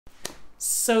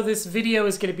So this video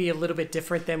is going to be a little bit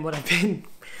different than what I've been,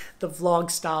 the vlog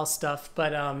style stuff,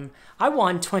 but I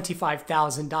won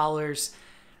 $25,000.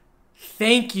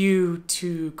 Thank you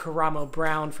to Karamo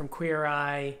Brown from Queer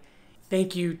Eye.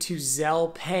 Thank you to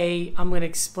Zelle Pay. I'm going to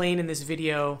explain in this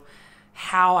video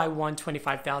how I won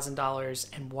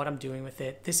 $25,000 and what I'm doing with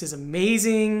it. This is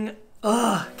amazing.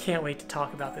 Ugh, can't wait to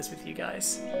talk about this with you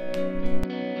guys.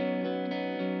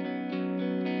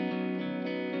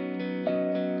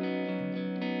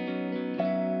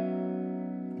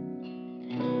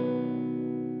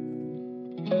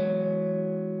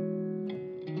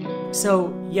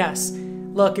 So yes,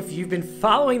 look, if you've been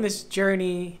following this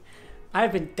journey,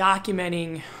 I've been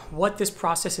documenting what this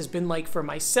process has been like for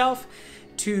myself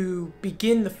to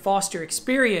begin the foster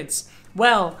experience.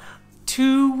 Well,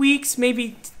 2 weeks,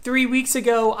 maybe 3 weeks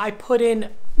ago, I put in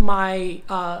my,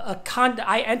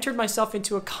 I entered myself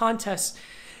into a contest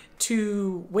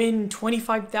to win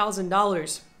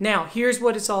 $25,000. Now, here's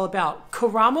what it's all about.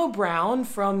 Karamo Brown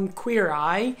from Queer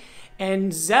Eye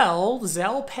and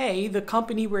Zelle Pay, the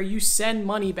company where you send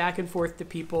money back and forth to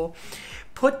people,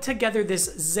 put together this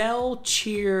Zelle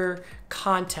Cheer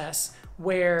contest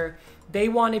where they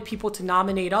wanted people to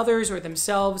nominate others or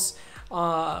themselves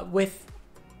with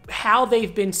how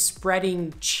they've been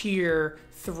spreading cheer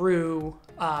through,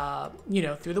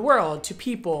 through the world to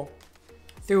people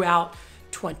throughout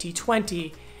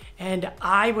 2020. And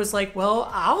I was like, well,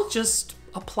 I'll just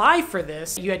apply for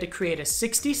this. You had to create a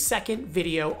 60-second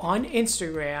video on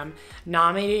Instagram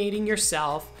nominating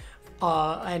yourself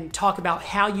and talk about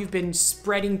how you've been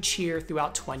spreading cheer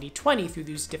throughout 2020 through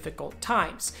these difficult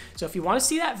times. So if you want to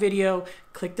see that video,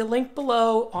 click the link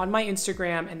below on my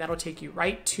Instagram and that'll take you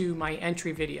right to my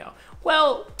entry video.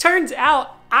 Well, turns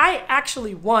out I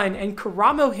actually won, and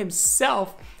Karamo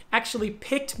himself actually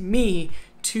picked me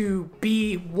to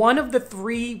be one of the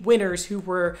 3 winners who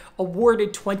were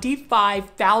awarded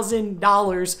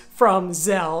 $25,000 from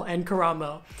Zelle and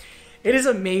Karamo. It is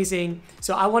amazing.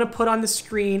 So I want to put on the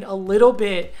screen a little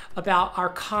bit about our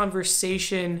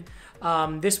conversation.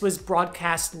 This was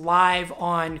broadcast live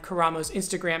on Karamo's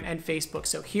Instagram and Facebook.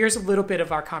 So here's a little bit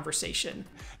of our conversation.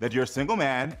 That you're a single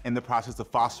man in the process of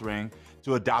fostering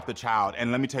to adopt a child.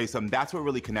 And let me tell you something, that's what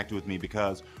really connected with me,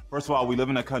 because first of all, we live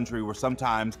in a country where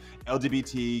sometimes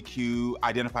LGBTQ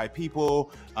identified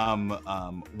people,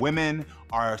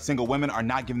 single women are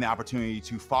not given the opportunity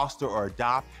to foster or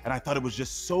adopt. And I thought it was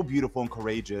just so beautiful and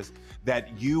courageous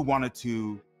that you wanted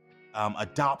to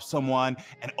adopt someone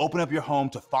and open up your home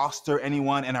to foster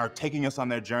anyone and are taking us on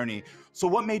their journey. So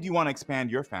what made you want to expand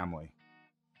your family?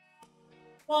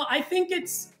 Well, I think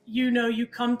it's, you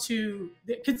come to,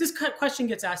 because this question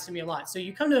gets asked to me a lot. So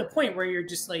you come to the point where you're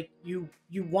just like, you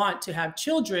want to have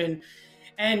children,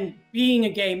 and being a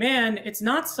gay man, it's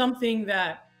not something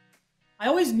that I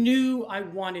always knew I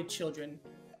wanted children.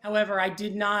 However, I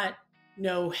did not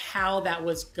know how that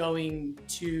was going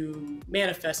to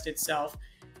manifest itself.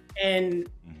 And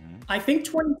I think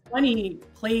 2020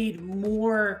 played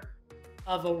more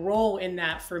of a role in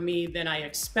that for me than I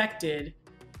expected.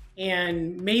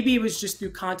 And maybe it was just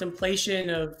through contemplation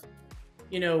of,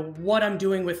 what I'm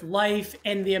doing with life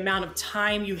and the amount of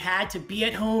time you had to be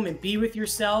at home and be with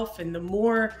yourself. And the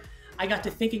more I got to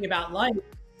thinking about life,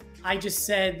 I just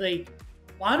said, like,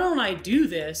 why don't I do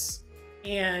this?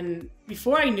 And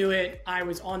before I knew it, I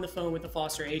was on the phone with the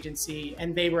foster agency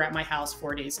and they were at my house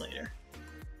 4 days later.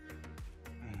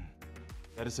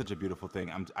 That is such a beautiful thing.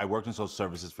 I worked in social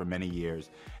services for many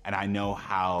years, and I know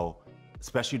how,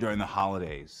 especially during the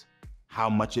holidays, how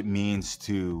much it means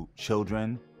to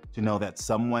children to know that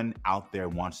someone out there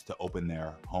wants to open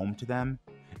their home to them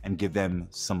and give them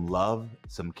some love,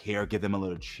 some care, give them a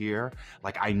little cheer.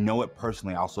 Like, I know it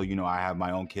personally. Also, I have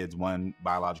my own kids, one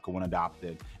biological, one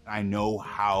adopted. And I know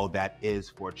how that is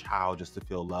for a child just to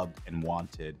feel loved and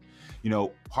wanted.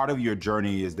 Part of your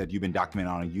journey is that you've been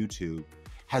documenting on YouTube.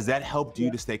 Has that helped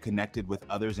you to stay connected with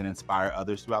others and inspire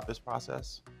others throughout this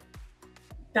process?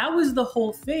 That was the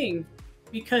whole thing,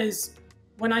 because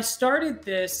when I started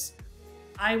this,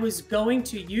 I was going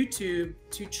to YouTube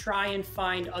to try and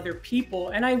find other people.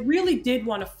 And I really did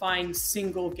want to find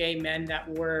single gay men that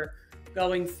were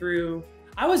going through,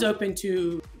 I was open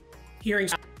to hearing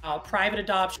about private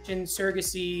adoption,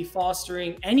 surrogacy,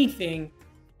 fostering, anything.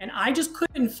 And I just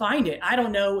couldn't find it. I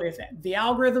don't know if the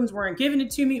algorithms weren't giving it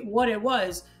to me, what it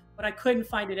was, but I couldn't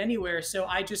find it anywhere. So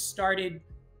I just started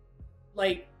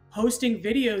like posting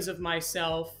videos of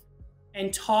myself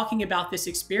and talking about this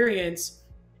experience.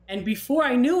 And before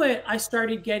I knew it, I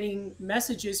started getting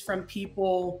messages from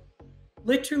people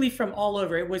literally from all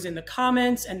over. It was in the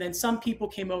comments, and then some people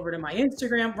came over to my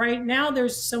Instagram. Right now,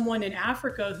 there's someone in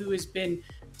Africa who has been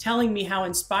telling me how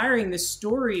inspiring this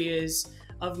story is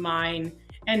of mine.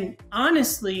 And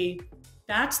honestly,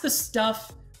 that's the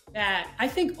stuff that I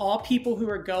think all people who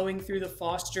are going through the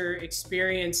foster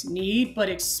experience need, but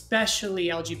especially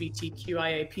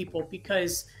LGBTQIA people,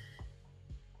 because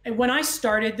when I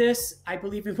started this, I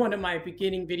believe in one of my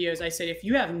beginning videos, I said, if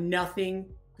you have nothing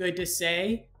good to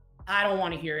say, I don't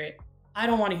want to hear it. I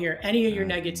don't want to hear any of your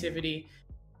negativity.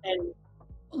 And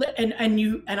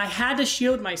I had to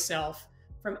shield myself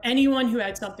from anyone who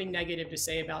had something negative to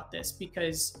say about this,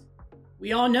 because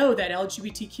we all know that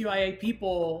LGBTQIA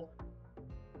people,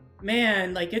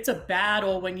 man, like, it's a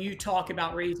battle when you talk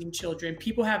about raising children.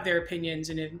 People have their opinions,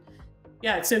 and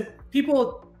so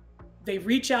people, they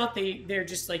reach out, they're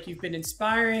just like, you've been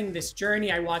inspiring this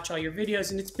journey. I watch all your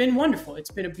videos, and it's been wonderful.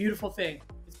 It's been a beautiful thing.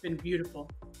 It's been beautiful.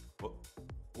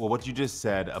 Well, what you just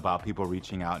said about people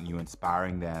reaching out and you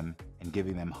inspiring them and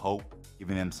giving them hope,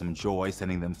 giving them some joy,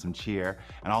 sending them some cheer,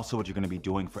 and also what you're going to be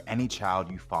doing for any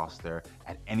child you foster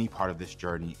at any part of this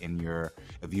journey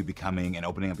of you becoming and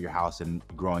opening up your house and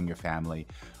growing your family.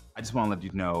 I just want to let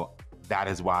you know that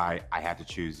is why I had to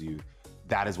choose you.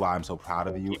 That is why I'm so proud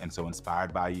of you and so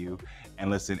inspired by you. And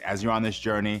listen, as you're on this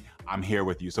journey, I'm here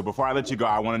with you. So before I let you go,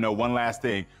 I want to know one last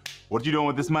thing. What you doing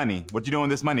with this money? What you doing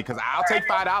with this money? Because I'll take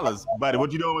 $5, but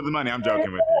what you doing with the money? I'm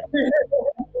joking with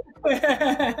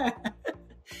you.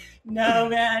 No,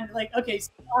 man. Like, okay,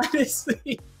 so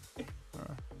honestly,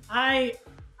 I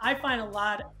find a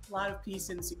lot of peace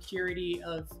and security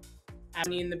of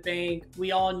having in the bank.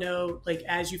 We all know, like,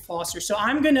 as you foster. So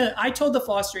I told the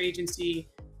foster agency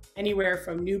anywhere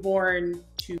from newborn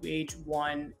to age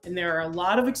 1, and there are a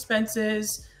lot of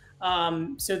expenses.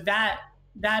 So that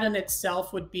in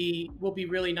itself will be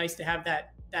really nice to have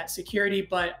that security.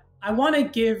 But I want to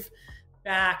give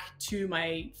back to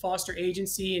my foster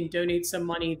agency and donate some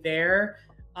money there.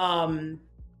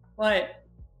 But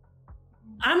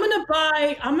I'm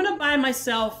gonna buy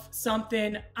myself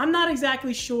something. I'm not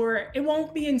exactly sure. It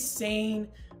won't be insane,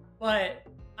 but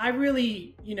I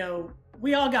really,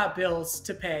 we all got bills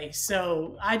to pay.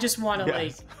 So I just want to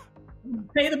like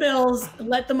pay the bills,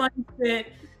 let the money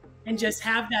sit, and just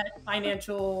have that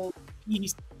financial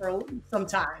peace for some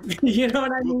time. You know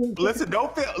what I mean? Listen,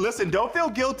 don't feel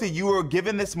guilty. You were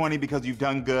given this money because you've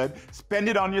done good. Spend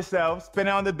it on yourself, spend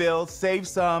it on the bills, save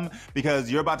some,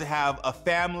 because you're about to have a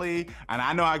family, and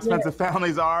I know how expensive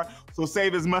families are. So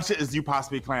save as much as you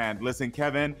possibly can. Listen,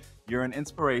 Kevin, you're an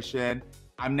inspiration.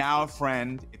 I'm now a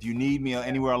friend. If you need me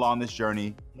anywhere along this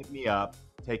journey, hit me up.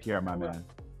 Take care, my man.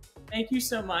 Thank you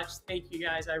so much. Thank you,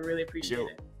 guys. I really appreciate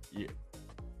it.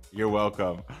 You're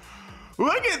welcome.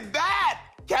 Look at that!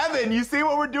 Kevin, you see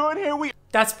what we're doing here?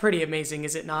 That's pretty amazing,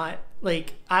 is it not?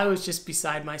 Like, I was just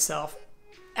beside myself.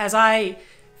 As I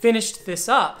finished this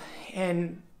up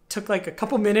and took like a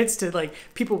couple minutes to, like,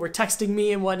 people were texting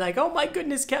me and one like, oh my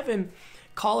goodness, Kevin,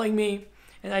 calling me.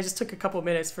 And I just took a couple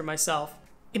minutes for myself.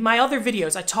 In my other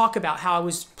videos, I talk about how I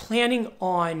was planning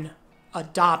on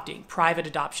adopting, private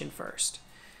adoption first.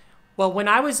 Well, when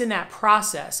I was in that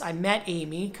process, I met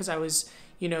Amy because I was,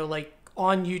 like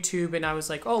on YouTube, and I was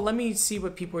like, oh, let me see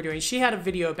what people are doing. She had a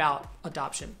video about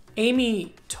adoption.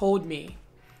 Amy told me,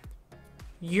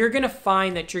 you're going to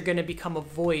find that you're going to become a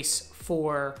voice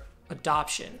for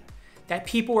adoption, that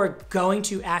people are going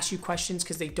to ask you questions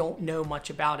because they don't know much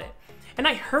about it. And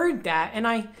I heard that, and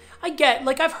I get,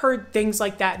 like, I've heard things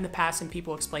like that in the past and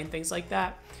people explain things like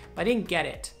that, but I didn't get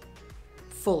it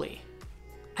fully,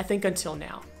 I think, until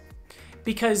now.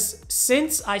 Because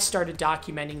since I started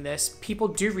documenting this, people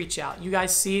do reach out. You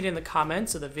guys see it in the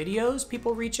comments of the videos,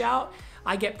 people reach out.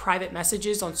 I get private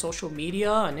messages on social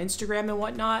media, on Instagram and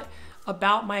whatnot,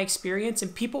 about my experience,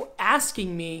 and people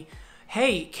asking me,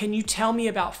 hey, can you tell me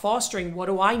about fostering? What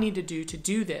do I need to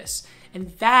do this? And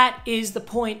that is the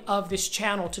point of this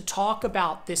channel, to talk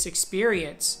about this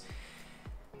experience.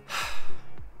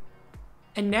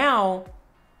 And now,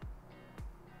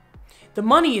 the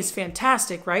money is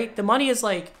fantastic, right? The money is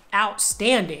like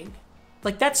outstanding.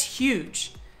 Like, that's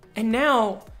huge. And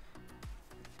now,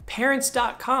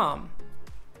 parents.com,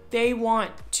 they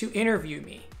want to interview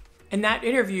me. And that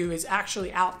interview is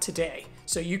actually out today.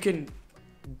 So you can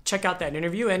check out that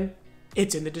interview, and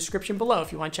it's in the description below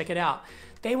if you want to check it out.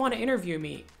 They want to interview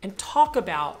me and talk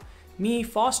about me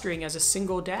fostering as a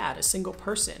single dad, a single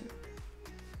person.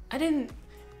 I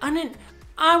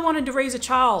wanted to raise a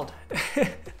child.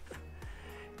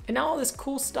 And now all this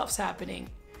cool stuff's happening.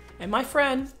 And my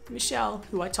friend, Michelle,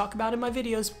 who I talk about in my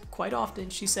videos quite often,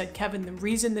 she said, Kevin, the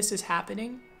reason this is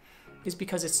happening is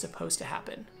because it's supposed to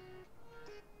happen.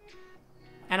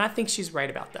 And I think she's right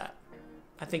about that.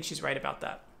 I think she's right about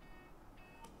that.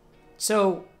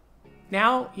 So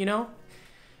now,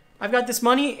 I've got this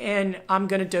money and I'm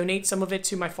going to donate some of it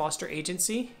to my foster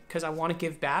agency because I want to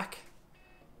give back.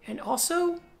 And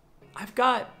also, I've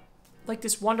got like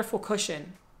this wonderful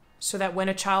cushion so that when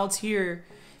a child's here,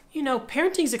 you know,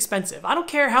 parenting's expensive. I don't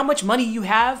care how much money you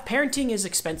have, parenting is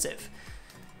expensive.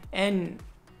 And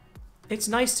it's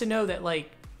nice to know that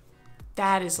like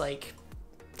that is like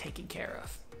taken care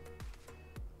of.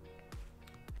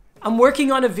 I'm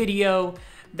working on a video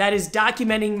that is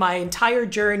documenting my entire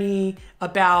journey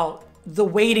about the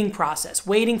waiting process,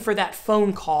 waiting for that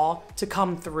phone call to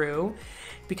come through,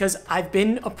 because I've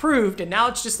been approved and now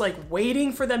it's just like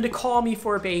waiting for them to call me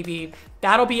for a baby.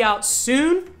 That'll be out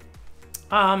soon.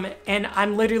 And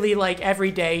I'm literally like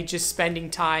every day just spending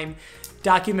time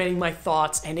documenting my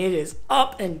thoughts, and it is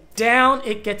up and down.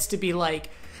 It gets to be like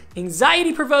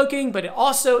anxiety provoking, but it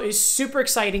also is super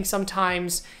exciting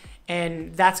sometimes.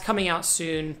 And that's coming out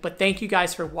soon. But thank you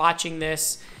guys for watching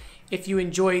this. If you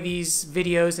enjoy these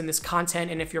videos and this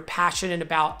content, and if you're passionate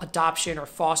about adoption or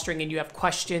fostering and you have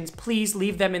questions, please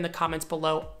leave them in the comments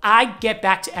below. I get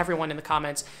back to everyone in the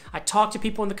comments. I talk to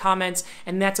people in the comments,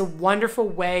 and that's a wonderful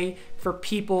way for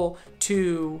people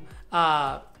to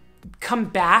come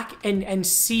back and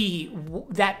see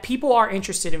that people are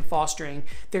interested in fostering.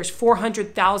 There's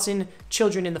 400,000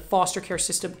 children in the foster care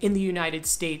system in the United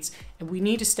States, and we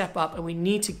need to step up and we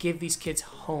need to give these kids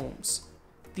homes.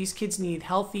 These kids need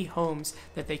healthy homes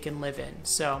that they can live in.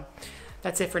 So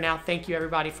that's it for now. Thank you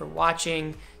everybody for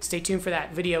watching. Stay tuned for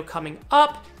that video coming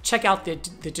up. Check out the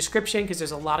description because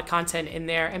there's a lot of content in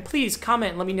there. And please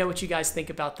comment and let me know what you guys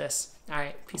think about this. All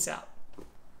right, peace out.